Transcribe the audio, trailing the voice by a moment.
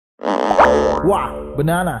Wow,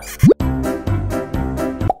 banana.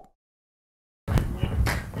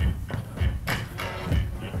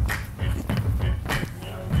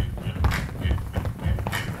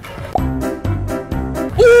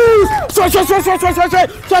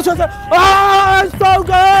 Ah, it's so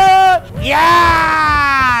good!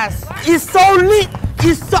 Yes! It's so lit!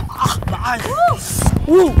 It's so... my eyes.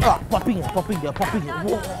 Woo! Popping.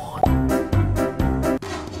 Whoa.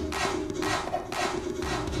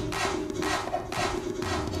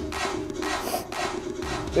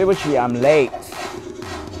 Baby, I'm late.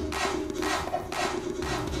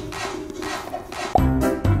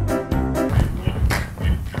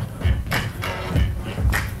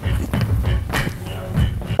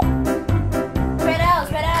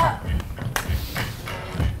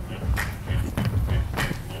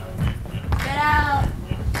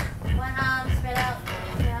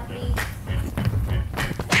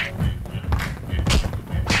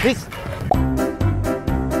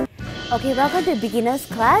 Okay, welcome to beginner's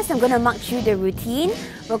class. I'm going to mark through the routine.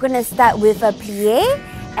 We're going to start with a plie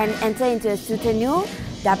and enter into a soutenu,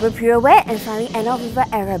 double pirouette, and finally end off with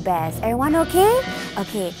an arabesque. Everyone okay?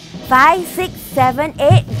 Okay, 5, 6, 7,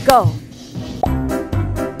 8, go!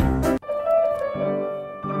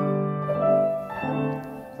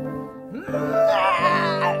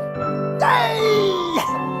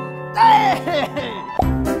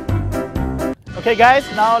 Okay guys,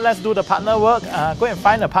 now let's do the partner work. Go and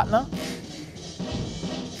find a partner.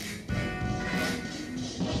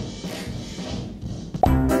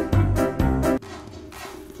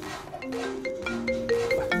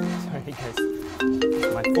 Sorry guys,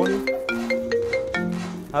 my phone.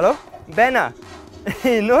 Hello? Ben ah?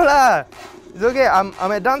 No lah, it's okay, I'm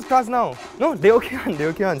at dance class now. No, they okay on,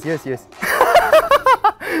 yes.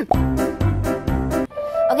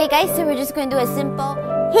 Okay guys, so we're just going to do a simple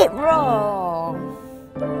hip roll.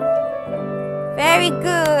 Very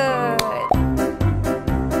good.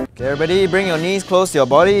 Okay everybody, bring your knees close to your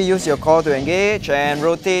body, use your core to engage and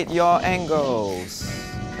rotate your ankles.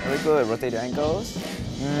 Very good, rotate your ankles.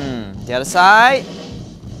 The other side.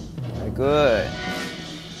 Very good.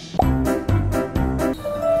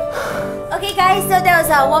 Okay guys, so that was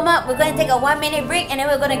our warm-up. We're going to take a 1-minute break and then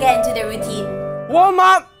we're going to get into the routine. Warm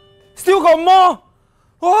up! Still got more!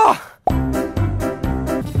 Oh.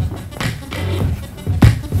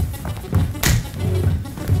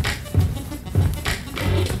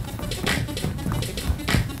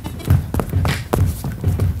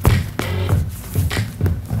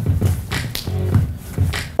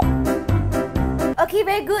 Okay,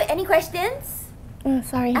 very good. Any questions?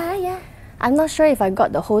 Sorry. Yeah. I'm not sure if I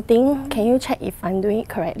got the whole thing. Can you check if I'm doing it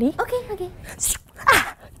correctly? Okay.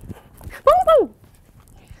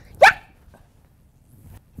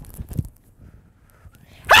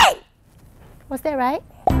 Was that right?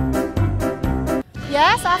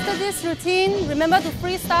 Yes, after this routine, remember to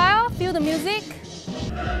freestyle, feel the music.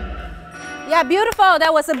 Yeah, beautiful.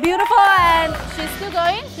 That was a beautiful, and she's still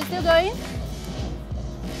going.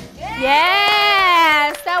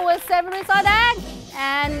 Yes, that was Savory saw that,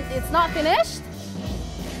 and it's not finished.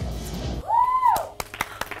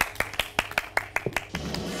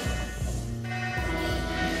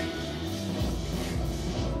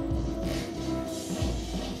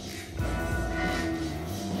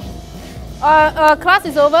 Class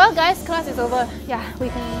is over, guys. Class is over. Yeah, we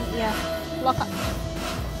can, lock up.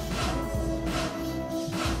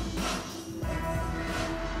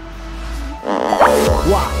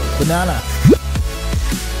 Wow, banana.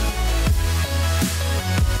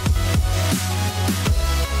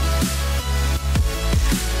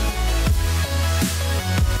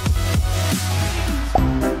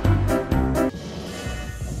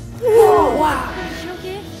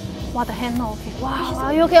 Wow, the hand not okay. Wow,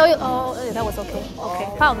 are you okay? Oh, that was okay. Okay,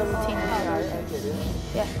 part of the routine.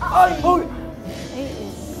 Yeah.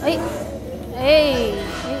 Hey.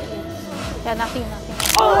 Yeah, nothing.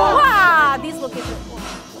 Oh, wow, this location.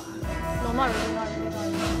 No, not really.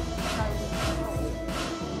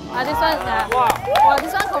 This one, wow,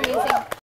 this one convincing.